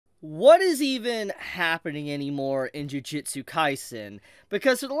what is even happening anymore in Jujutsu Kaisen?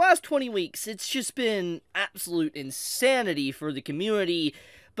 Because for the last 20 weeks, it's just been absolute insanity for the community.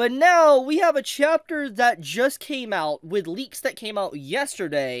 But now we have a chapter that just came out with leaks that came out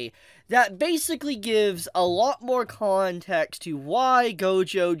yesterday that basically gives a lot more context to why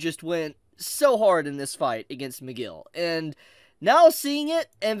Gojo just went so hard in this fight against McGill. And now seeing it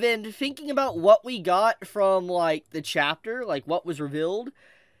and then thinking about what we got from like the chapter, like what was revealed,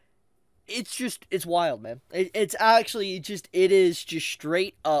 it's wild, man. It's actually just, it is just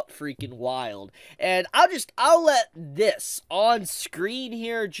straight up freaking wild. And I'll let this on screen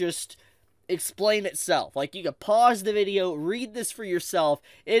here just explain itself. Like, you can pause the video, read this for yourself.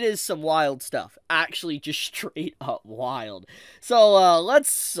 It is some wild stuff. Actually, just straight up wild. So,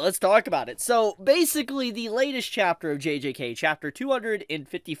 let's talk about it. So, basically, the latest chapter of JJK, chapter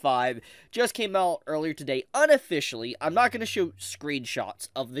 255, just came out earlier today, unofficially. I'm not going to show screenshots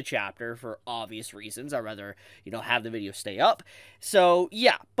of the chapter for obvious reasons. I'd rather, have the video stay up. So,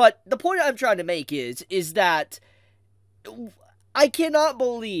 yeah. But the point I'm trying to make is that I cannot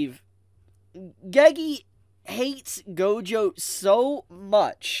believe Gegi hates Gojo so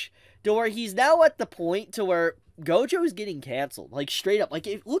much to where he's now at the point to where Gojo is getting canceled. Like, straight up. Like,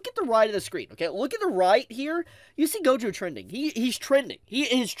 look at the right of the screen, okay? Look at the right here. You see Gojo trending. He's trending. He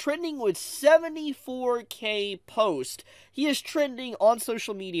is trending with 74K posts. He is trending on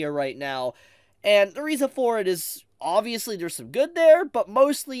social media right now. And the reason for it is, obviously, there's some good there, but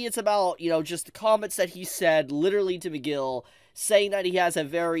mostly it's about, just the comments that he said literally to McGill, saying that he has a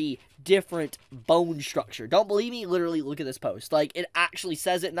very different bone structure. Don't believe me? Literally, look at this post. Like, it actually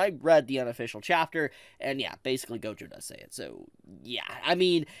says it, and I read the unofficial chapter, and yeah, basically Gojo does say it. So, yeah, I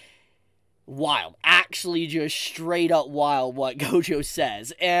mean, wild. Actually, just straight up wild what Gojo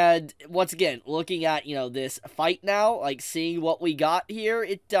says. And, once again, looking at, this fight now, like, seeing what we got here,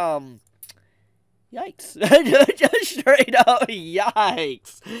 it, yikes. Just straight up,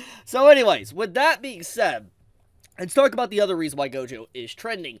 yikes. So, anyways, with that being said, let's talk about the other reason why Gojo is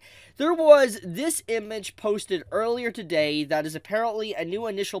trending. There was this image posted earlier today that is apparently a new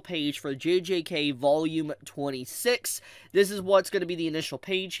initial page for JJK Volume 26. This is what's going to be the initial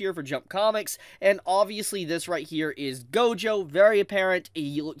page here for Jump Comics, and obviously this right here is Gojo. Very apparent.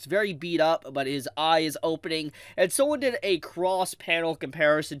 He looks very beat up, but his eye is opening, and someone did a cross-panel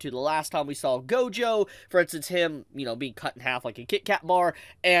comparison to the last time we saw Gojo. For instance, him, being cut in half like a Kit Kat bar,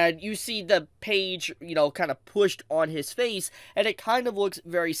 and you see the page, kind of pushed on his face, and it kind of looks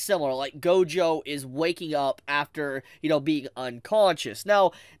very similar, like Gojo is waking up after, being unconscious.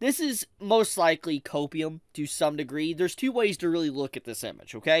 Now, this is most likely copium to some degree. There's two ways to really look at this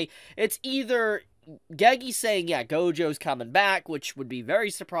image, okay? It's either Gegi saying, yeah, Gojo's coming back, which would be very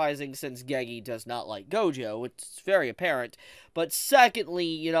surprising since Gegi does not like Gojo. It's very apparent. But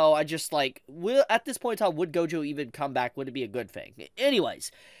secondly, I just like, at this point in time, would Gojo even come back? Would it be a good thing?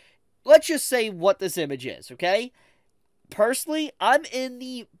 Anyways, let's just say what this image is, okay? Personally, I'm in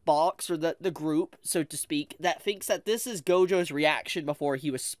the box, or the group, so to speak, that thinks that this is Gojo's reaction before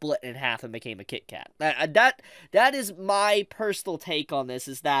he was split in half and became a Kit Kat. That is my personal take on this,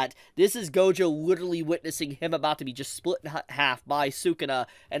 is that this is Gojo literally witnessing him about to be just split in half by Sukuna,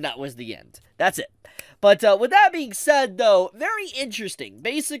 and that was the end. That's it. But with that being said, though, very interesting.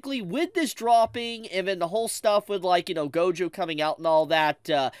 Basically, with this dropping, and then the whole stuff with, like, Gojo coming out and all that,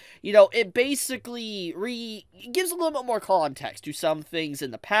 it basically gives a little bit more context to some things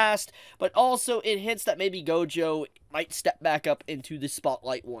in the past, but also it hints that maybe Gojo might step back up into the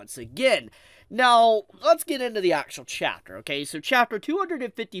spotlight once again. Now, let's get into the actual chapter, okay? So, chapter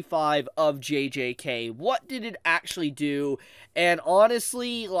 255 of JJK, what did it actually do? And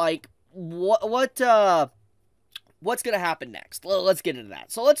honestly, like, what's gonna happen next? Let's get into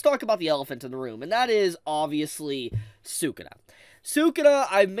that. So let's talk about the elephant in the room, and that is obviously Sukuna. Sukuna,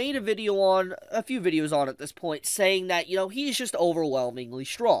 I've made a few videos on at this point, saying that, he's just overwhelmingly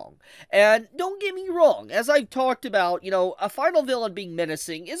strong. And don't get me wrong, as I've talked about, a final villain being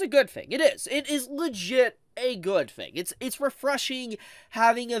menacing is a good thing. It is. It is legit a good thing. It's refreshing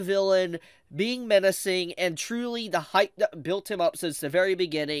having a villain being menacing, and truly the hype that built him up since the very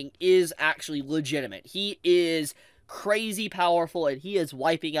beginning is actually legitimate. He is crazy powerful, and he is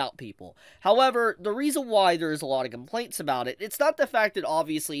wiping out people. However, the reason why there is a lot of complaints about it, it's not the fact that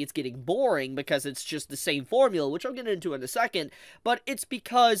obviously it's getting boring because it's just the same formula, which I'll get into in a second, but it's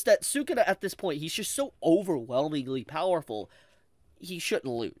because that Sukuna at this point, he's just so overwhelmingly powerful. He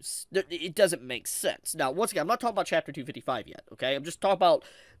shouldn't lose. It doesn't make sense. Now, once again, I'm not talking about chapter 255 yet, okay? I'm just talking about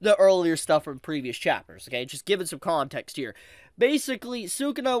the earlier stuff from previous chapters, okay? Just giving some context here. Basically,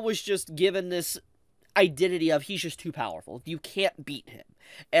 Sukuna was just given this identity of he's just too powerful. You can't beat him.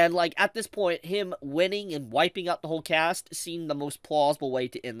 And, like, at this point, him winning and wiping out the whole cast seemed the most plausible way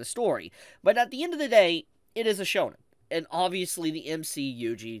to end the story. But at the end of the day, it is a shonen. And obviously, the MC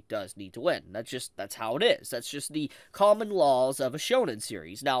Yuji does need to win. That's how it is. That's just the common laws of a shonen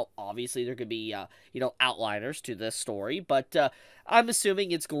series. Now, obviously, there could be, outliners to this story, but I'm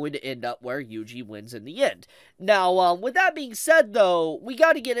assuming it's going to end up where Yuji wins in the end. Now, with that being said, though, we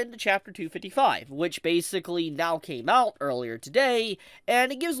got to get into Chapter 255, which basically now came out earlier today,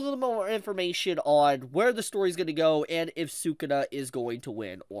 and it gives a little more information on where the story's going to go and if Sukuna is going to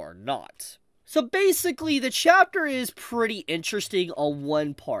win or not. So basically, the chapter is pretty interesting on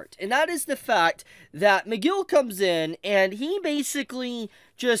one part, and that is the fact that McGill comes in, and he basically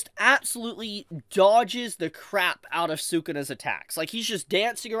just absolutely dodges the crap out of Sukuna's attacks. Like, he's just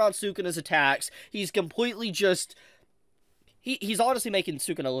dancing around Sukuna's attacks. He's completely just... He's honestly making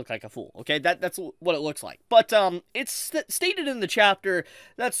Sukuna look like a fool, okay? That's what it looks like. But, it's stated in the chapter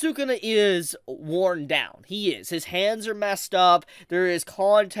that Sukuna is worn down. He is. His hands are messed up. There is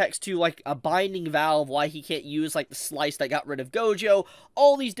context to, like, a binding valve, why he can't use, like, the slice that got rid of Gojo.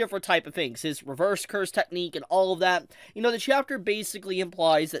 All these different type of things. His reverse curse technique and all of that. You know, the chapter basically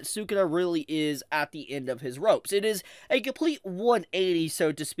implies that Sukuna really is at the end of his ropes. It is a complete 180,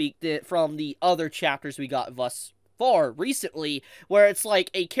 so to speak, from the other chapters we got thus far recently, where it's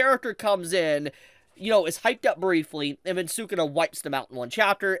like a character comes in, is hyped up briefly, and then Sukuna wipes them out in one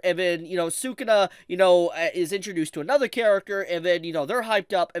chapter, and then, Sukuna, is introduced to another character, and then, they're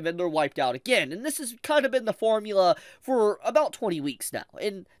hyped up, and then they're wiped out again. And this has kind of been the formula for about 20 weeks now.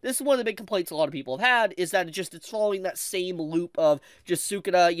 And this is one of the big complaints a lot of people have had, is that it's following that same loop of just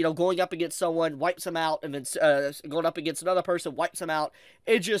Sukuna, going up against someone, wipes them out, and then going up against another person, wipes them out.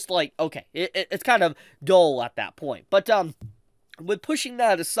 It's just like, okay, it's kind of dull at that point. But, with pushing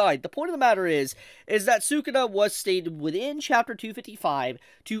that aside, the point of the matter is that Sukuna was stated within Chapter 255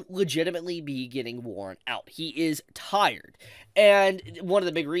 to legitimately be getting worn out. He is tired. And one of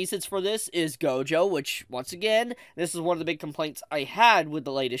the big reasons for this is Gojo, which, once again, this is one of the big complaints I had with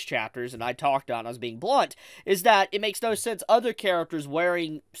the latest chapters, and I talked on, I was being blunt, is that it makes no sense other characters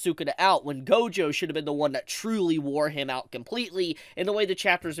wearing Sukuna out when Gojo should have been the one that truly wore him out completely. In the way the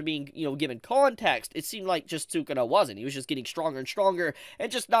chapters are being, given context, it seemed like just Sukuna wasn't. He was just getting stronger and stronger, and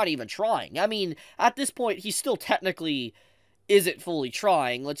just not even trying. I mean, at this point, he's still technically isn't fully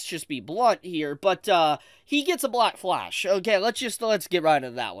trying, let's just be blunt here, but he gets a black flash. Okay, let's get right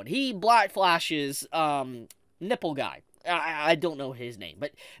into that one. He black flashes nipple guy. I don't know his name,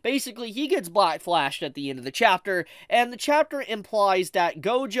 but basically he gets black flashed at the end of the chapter, and the chapter implies that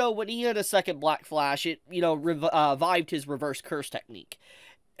Gojo, when he had a second black flash, it revived his reverse curse technique.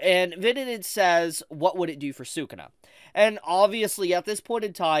 And then it says, what would it do for Sukuna? And obviously, at this point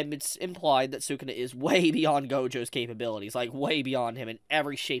in time, it's implied that Sukuna is way beyond Gojo's capabilities, like way beyond him in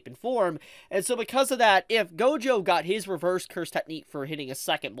every shape and form. And so because of that, if Gojo got his reverse curse technique for hitting a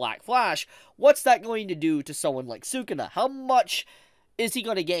second black flash, what's that going to do to someone like Sukuna? How much is he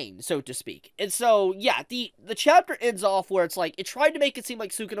going to gain, so to speak? And so, yeah, the chapter ends off where it's like, it tried to make it seem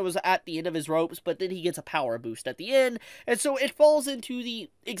like Sukuna was at the end of his ropes, but then he gets a power boost at the end, and so it falls into the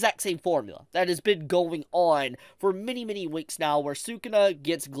exact same formula that has been going on for many, many weeks now, where Sukuna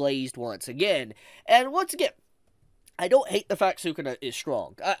gets glazed once again. And once again, I don't hate the fact Sukuna is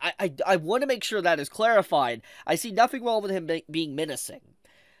strong. I want to make sure that is clarified. I see nothing wrong with him being menacing.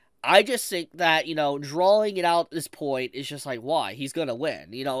 I just think that, drawing it out at this point is just like, why? He's gonna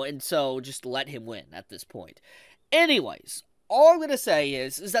win, and so just let him win at this point. Anyways, all I'm gonna say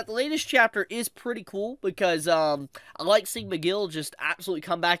is that the latest chapter is pretty cool, because, I like seeing McGill just absolutely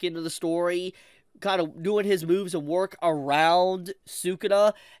come back into the story, kind of doing his moves and work around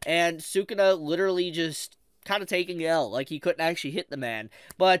Sukuna, and Sukuna literally just kind of taking L, like he couldn't actually hit the man.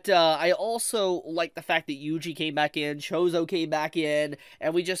 But I also like the fact that Yuji came back in, Chozo came back in,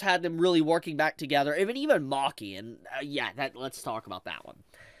 and we just had them really working back together, even Maki, and let's talk about that one.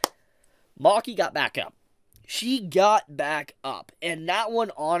 Maki got back up. She got back up, and that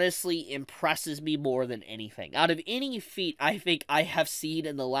one honestly impresses me more than anything. Out of any feat I think I have seen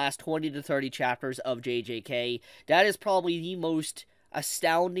in the last 20 to 30 chapters of JJK, that is probably the most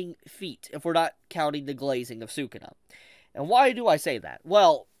astounding feat, if we're not counting the glazing of Sukuna. And why do I say that?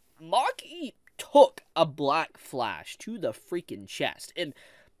 Well, Maki took a black flash to the freaking chest, and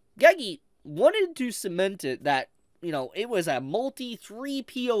Gegi wanted to cement it that, it was a multi-3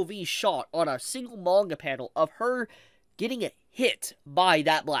 POV shot on a single manga panel of her getting hit by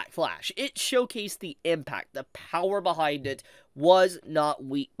that black flash. It showcased the impact, the power behind it was not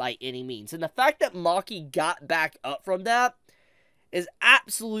weak by any means. And the fact that Maki got back up from that is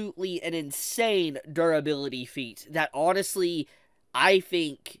absolutely an insane durability feat that honestly, I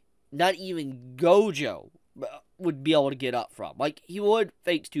think not even Gojo would be able to get up from. Like, he would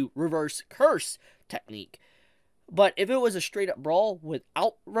thanks to reverse curse technique. But if it was a straight up brawl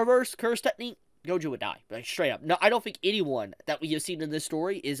without reverse curse technique, Gojo would die. Like, straight up. No, I don't think anyone that we have seen in this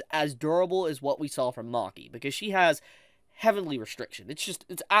story is as durable as what we saw from Maki, because she has heavenly restriction.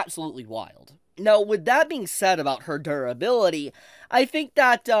 It's absolutely wild. Now, with that being said about her durability, I think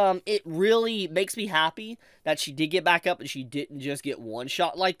that it really makes me happy that she did get back up and she didn't just get one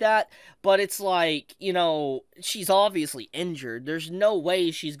shot like that. But it's like, you know, she's obviously injured. There's no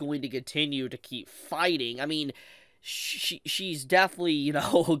way she's going to continue to keep fighting. I mean, she's definitely, you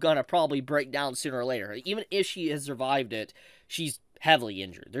know, gonna probably break down sooner or later. Even if she has survived it, she's heavily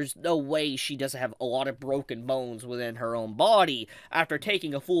injured. There's no way she doesn't have a lot of broken bones within her own body after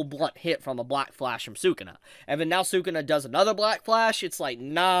taking a full blunt hit from a Black Flash from Sukuna. And then now Sukuna does another Black Flash, it's like,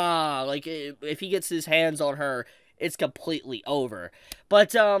 nah, like, if he gets his hands on her, it's completely over.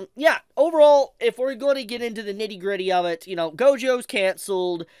 But, yeah, overall, if we're going to get into the nitty-gritty of it, you know, Gojo's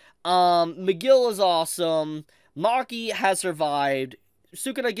canceled, McGill is awesome, Maki has survived,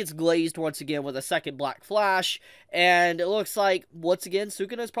 Sukuna gets glazed once again with a second Black Flash, and it looks like, once again,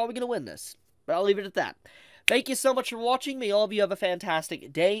 Sukuna is probably going to win this. But I'll leave it at that. Thank you so much for watching. May all of you have a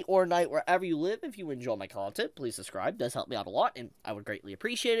fantastic day or night wherever you live. If you enjoy my content, please subscribe. It does help me out a lot, and I would greatly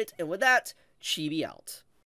appreciate it. And with that, Chibi out.